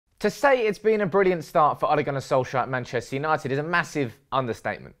To say it's been a brilliant start for Ole Gunnar Solskjaer at Manchester United is a massive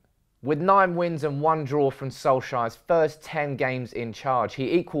understatement. With 9 wins and 1 draw from Solskjaer's first 10 games in charge,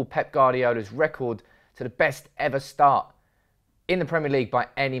 he equalled Pep Guardiola's record to the best ever start in the Premier League by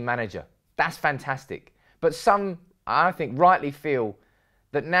any manager. That's fantastic. But some, I think, rightly feel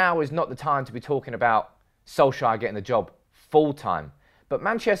that now is not the time to be talking about Solskjaer getting the job full time. But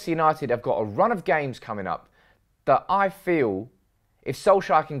Manchester United have got a run of games coming up that I feel, if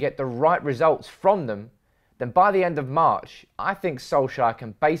Solskjaer can get the right results from them, then by the end of March, I think Solskjaer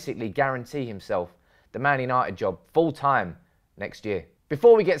can basically guarantee himself the Man United job full-time next year.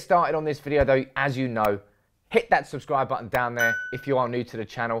 Before we get started on this video though, as you know, hit that subscribe button down there if you are new to the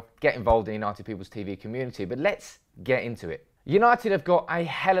channel. Get involved in the United People's TV community. But let's get into it. United have got a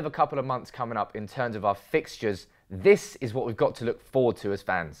hell of a couple of months coming up in terms of our fixtures. This is what we've got to look forward to as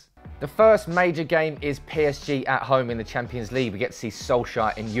fans. The first major game is PSG at home in the Champions League. We get to see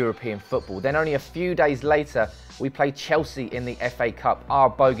Solskjaer in European football. Then only a few days later, we play Chelsea in the FA Cup. Our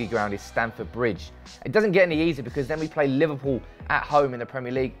bogey ground is Stamford Bridge. It doesn't get any easier because then we play Liverpool at home in the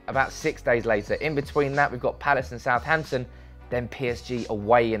Premier League about 6 days later. In between that, we've got Palace and Southampton, then PSG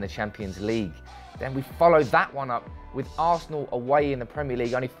away in the Champions League. Then we follow that one up with Arsenal away in the Premier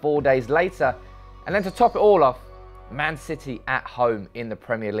League only 4 days later. And then to top it all off, Man City at home in the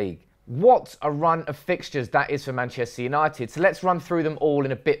Premier League. What a run of fixtures that is for Manchester United. So let's run through them all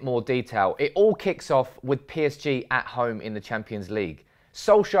in a bit more detail. It all kicks off with PSG at home in the Champions League.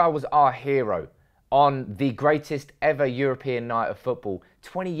 Solskjaer was our hero on the greatest ever European night of football.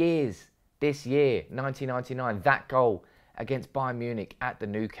 20 years this year, 1999, that goal against Bayern Munich at the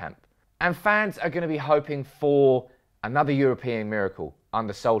Nou Camp. And fans are going to be hoping for another European miracle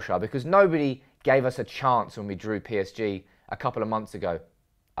under Solskjaer because nobody gave us a chance when we drew PSG a couple of months ago.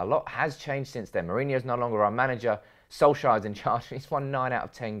 A lot has changed since then. Mourinho's no longer our manager. Solskjaer's in charge. He's won 9 out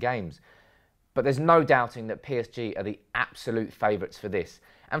of 10 games. But there's no doubting that PSG are the absolute favourites for this.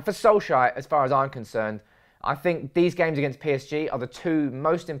 And for Solskjaer, as far as I'm concerned, I think these games against PSG are the 2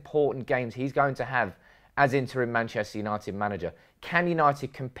 most important games he's going to have as interim Manchester United manager. Can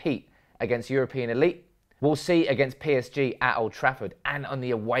United compete against European elite? We'll see against PSG at Old Trafford and on the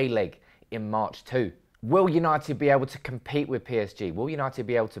away leg in March too. Will United be able to compete with PSG? Will United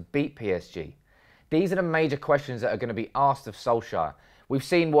be able to beat PSG? These are the major questions that are going to be asked of Solskjaer. We've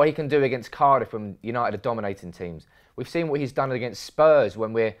seen what he can do against Cardiff when United are dominating teams. We've seen what he's done against Spurs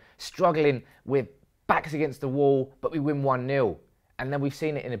when we're struggling with backs against the wall, but we win 1-0. And then we've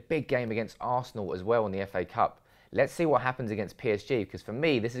seen it in a big game against Arsenal as well in the FA Cup. Let's see what happens against PSG, because for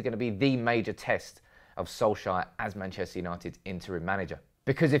me, this is going to be the major test of Solskjaer as Manchester United's interim manager.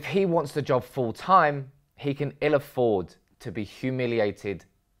 Because if he wants the job full time, he can ill afford to be humiliated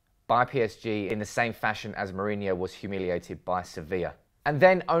by PSG in the same fashion as Mourinho was humiliated by Sevilla. And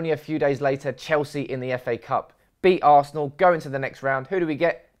then only a few days later, Chelsea in the FA Cup beat Arsenal, go into the next round. Who do we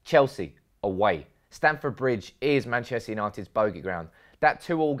get? Chelsea away. Stamford Bridge is Manchester United's bogey ground. That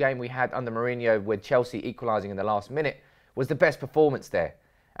 2-2 game we had under Mourinho with Chelsea equalising in the last minute was the best performance there.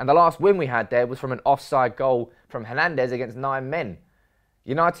 And the last win we had there was from an offside goal from Hernandez against 9 men.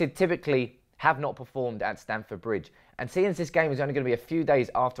 United typically have not performed at Stamford Bridge. And seeing this game is only going to be a few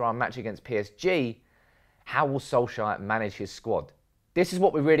days after our match against PSG, how will Solskjaer manage his squad? This is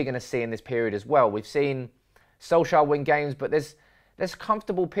what we're really going to see in this period as well. We've seen Solskjaer win games, but there's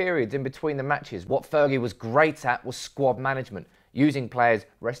comfortable periods in between the matches. What Fergie was great at was squad management, using players,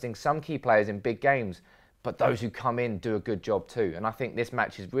 resting some key players in big games, but those who come in do a good job too. And I think this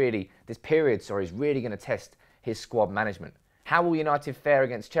period is really going to test his squad management. How will United fare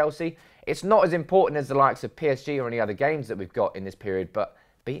against Chelsea? It's not as important as the likes of PSG or any other games that we've got in this period, but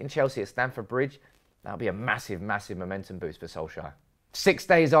beating Chelsea at Stamford Bridge, that'll be a massive, massive momentum boost for Solskjaer. 6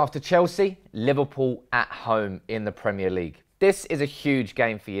 days after Chelsea, Liverpool at home in the Premier League. This is a huge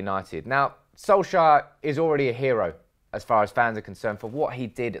game for United. Now, Solskjaer is already a hero as far as fans are concerned for what he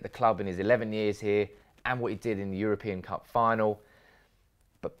did at the club in his 11 years here and what he did in the European Cup final.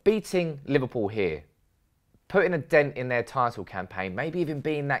 But beating Liverpool here, putting a dent in their title campaign, maybe even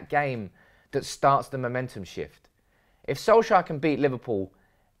being that game that starts the momentum shift. If Solskjaer can beat Liverpool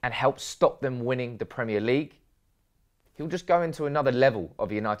and help stop them winning the Premier League, he'll just go into another level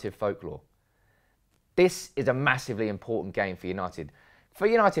of United folklore. This is a massively important game for United. For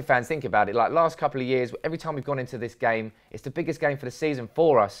United fans, think about it, like last couple of years, every time we've gone into this game, it's the biggest game for the season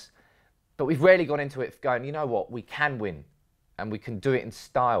for us, but we've rarely gone into it going, you know what, we can win and we can do it in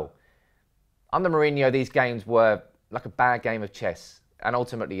style. Under Mourinho, these games were like a bad game of chess, and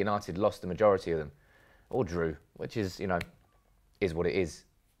ultimately United lost the majority of them, or drew, which is, you know, is what it is.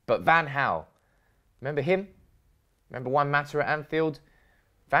 But Van Gaal, remember him? Remember Juan Mata at Anfield?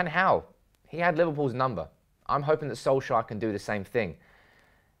 Van Gaal, he had Liverpool's number. I'm hoping that Solskjaer can do the same thing.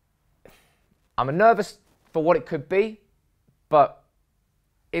 I'm nervous for what it could be, but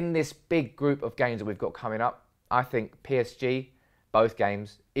in this big group of games that we've got coming up, I think PSG, both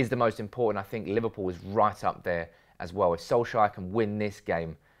games, is the most important. I think Liverpool is right up there as well. If Solskjaer can win this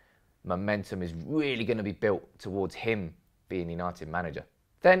game, momentum is really going to be built towards him being United manager.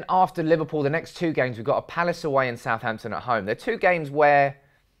 Then after Liverpool, the next two games, we've got a Palace away and Southampton at home. They're two games where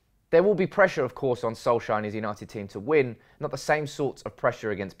there will be pressure, of course, on Solskjaer and his United team to win. Not the same sorts of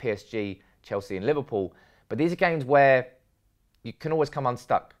pressure against PSG, Chelsea and Liverpool, but these are games where you can always come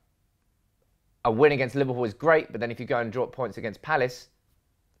unstuck. A win against Liverpool is great, but then if you go and drop points against Palace,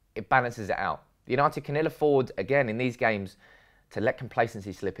 it balances it out. United can ill afford, again, in these games, to let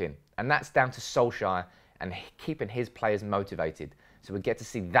complacency slip in. And that's down to Solskjaer and keeping his players motivated. So we get to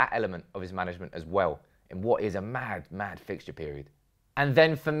see that element of his management as well in what is a mad, mad fixture period. And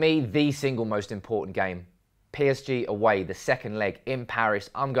then for me, the single most important game, PSG away, the second leg in Paris.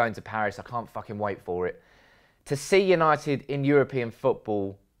 I'm going to Paris. I can't fucking wait for it. To see United in European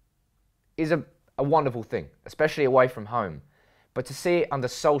football is a wonderful thing, especially away from home. But to see it under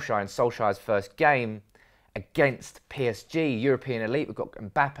Solskjaer in Solskjaer's first game against PSG, European elite, we've got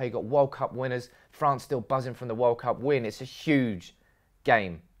Mbappe, we've got World Cup winners, France still buzzing from the World Cup win. It's a huge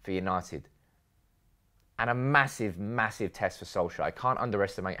game for United. And a massive, massive test for Solskjaer. I can't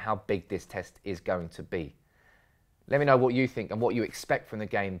underestimate how big this test is going to be. Let me know what you think and what you expect from the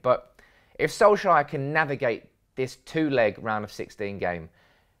game. But if Solskjaer can navigate this two-leg round of 16 game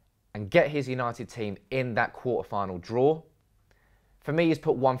and get his United team in that quarter-final draw, for me, he's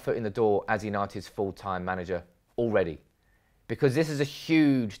put one foot in the door as United's full-time manager already. Because this is a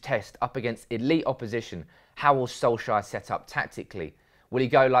huge test up against elite opposition. How will Solskjaer set up tactically? Will he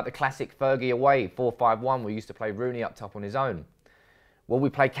go like the classic Fergie away, 4-5-1, we used to play Rooney up top on his own? Will we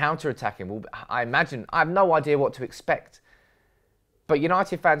play counter-attacking? I imagine, I have no idea what to expect. But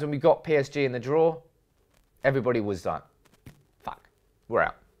United fans, when we got PSG in the draw, everybody was like, fuck, we're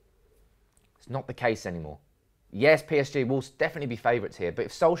out. It's not the case anymore. Yes, PSG will definitely be favourites here, but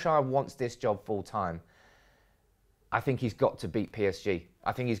if Solskjaer wants this job full-time, I think he's got to beat PSG.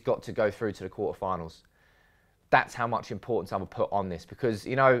 I think he's got to go through to the quarterfinals. That's how much importance I would put on this because,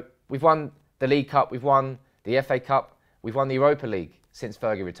 you know, we've won the League Cup, we've won the FA Cup, we've won the Europa League since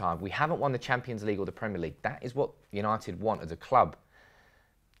Fergie retired. We haven't won the Champions League or the Premier League. That is what United want as a club.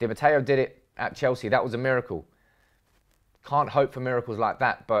 Di Matteo did it at Chelsea. That was a miracle. Can't hope for miracles like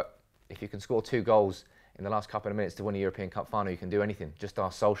that, but if you can score 2 goals in the last couple of minutes to win a European Cup final, you can do anything. Just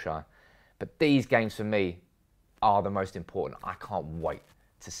ask Solskjaer. But these games for me are the most important. I can't wait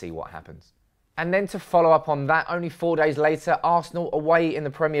to see what happens. And then to follow up on that, only 4 days later, Arsenal away in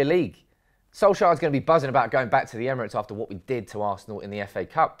the Premier League. Solskjaer's going to be buzzing about going back to the Emirates after what we did to Arsenal in the FA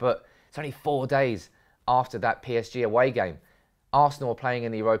Cup, but it's only 4 days after that PSG away game. Arsenal are playing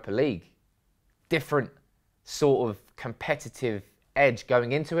in the Europa League. Different sort of competitive edge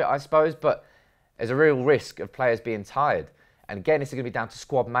going into it, I suppose, but there's a real risk of players being tired. And again, this is going to be down to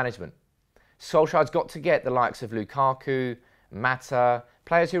squad management. Solskjaer's got to get the likes of Lukaku, Mata,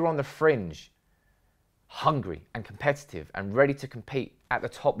 players who are on the fringe, hungry and competitive and ready to compete at the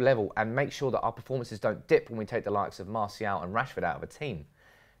top level and make sure that our performances don't dip when we take the likes of Martial and Rashford out of a team.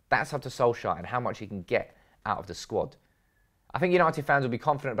 That's up to Solskjaer and how much he can get out of the squad. I think United fans will be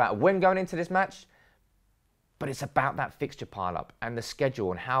confident about a win going into this match, but it's about that fixture pile-up and the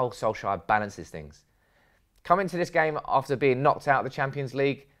schedule and how Solskjaer balances things. Come into this game after being knocked out of the Champions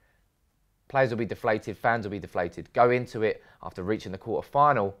League, players will be deflated, fans will be deflated. Go into it after reaching the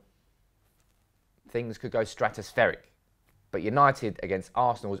quarter-final, things could go stratospheric. But United against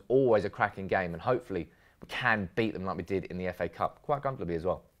Arsenal is always a cracking game and hopefully we can beat them like we did in the FA Cup, quite comfortably as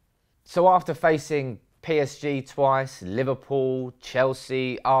well. So after facing PSG twice, Liverpool,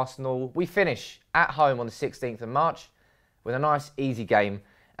 Chelsea, Arsenal, we finish at home on the 16th of March with a nice easy game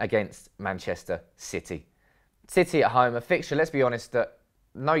against Manchester City. City at home, a fixture, let's be honest, that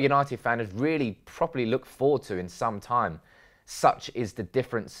no United fan has really properly looked forward to in some time. Such is the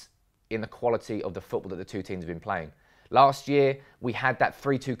difference in the quality of the football that the two teams have been playing. Last year, we had that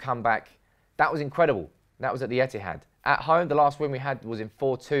 3-2 comeback. That was incredible. That was at the Etihad. At home, the last win we had was in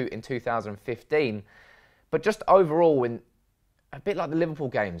 4-2 in 2015. But just overall, in a bit like the Liverpool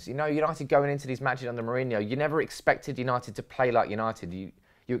games, you know, United going into these matches under Mourinho, you never expected United to play like United. You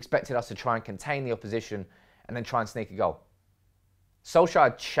expected us to try and contain the opposition and then try and sneak a goal.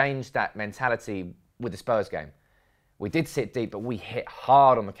 Solskjaer changed that mentality with the Spurs game. We did sit deep, but we hit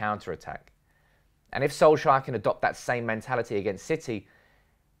hard on the counter-attack. And if Solskjaer can adopt that same mentality against City,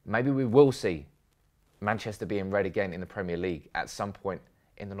 maybe we will see Manchester being red again in the Premier League at some point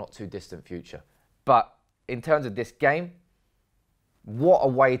in the not too distant future. But in terms of this game, what a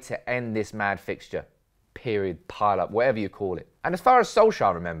way to end this mad fixture. Period, pile up, whatever you call it. And as far as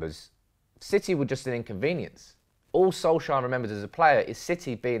Solskjaer remembers, City were just an inconvenience. All Solskjaer remembers as a player is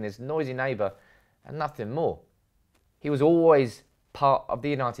City being his noisy neighbour and nothing more. He was always part of the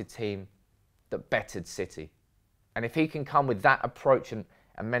United team that bettered City. And if he can come with that approach and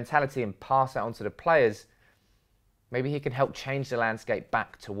mentality and pass that on to the players, maybe he can help change the landscape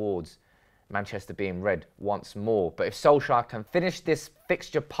back towards Manchester being red once more. But if Solskjaer can finish this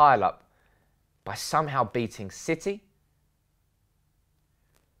fixture pile-up by somehow beating City,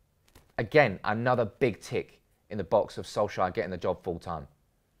 again, another big tick in the box of Solskjaer getting the job full-time.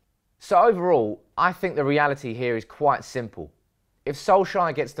 So overall, I think the reality here is quite simple. If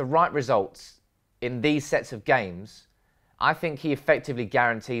Solskjaer gets the right results in these sets of games, I think he effectively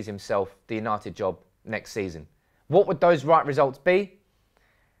guarantees himself the United job next season. What would those right results be?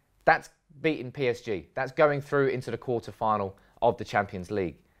 That's beating PSG. That's going through into the quarter-final of the Champions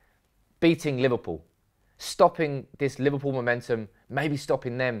League. Beating Liverpool. Stopping this Liverpool momentum, maybe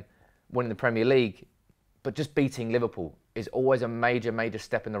stopping them winning the Premier League, but just beating Liverpool is always a major, major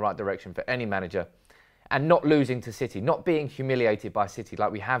step in the right direction for any manager. And not losing to City, not being humiliated by City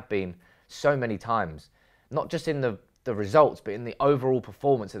like we have been so many times. Not just in the results, but in the overall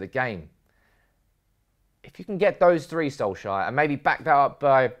performance of the game. If you can get those three, Solskjaer, and maybe back that up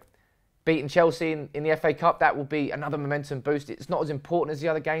by beating Chelsea in the FA Cup, that will be another momentum boost. It's not as important as the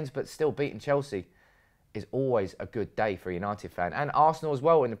other games, but still beating Chelsea is always a good day for a United fan. And Arsenal as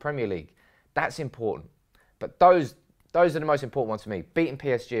well in the Premier League. That's important. But those are the most important ones for me. Beating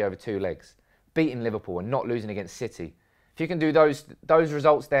PSG over 2 legs. Beating Liverpool and not losing against City. If you can do those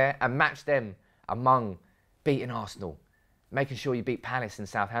results there and match them among beating Arsenal, making sure you beat Palace and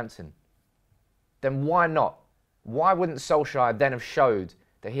Southampton, then why not? Why wouldn't Solskjaer then have showed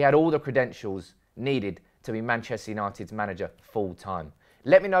that he had all the credentials needed to be Manchester United's manager full-time?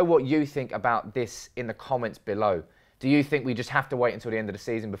 Let me know what you think about this in the comments below. Do you think we just have to wait until the end of the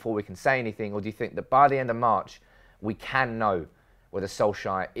season before we can say anything? Or do you think that by the end of March, we can know whether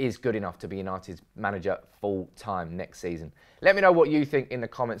Solskjaer is good enough to be United's manager full-time next season? Let me know what you think in the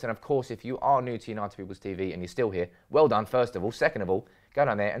comments. And of course, if you are new to United People's TV and you're still here, well done, first of all. Second of all, go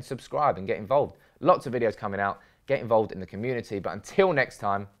down there and subscribe and get involved. Lots of videos coming out. Get involved in the community. But until next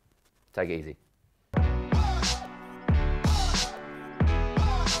time, take it easy.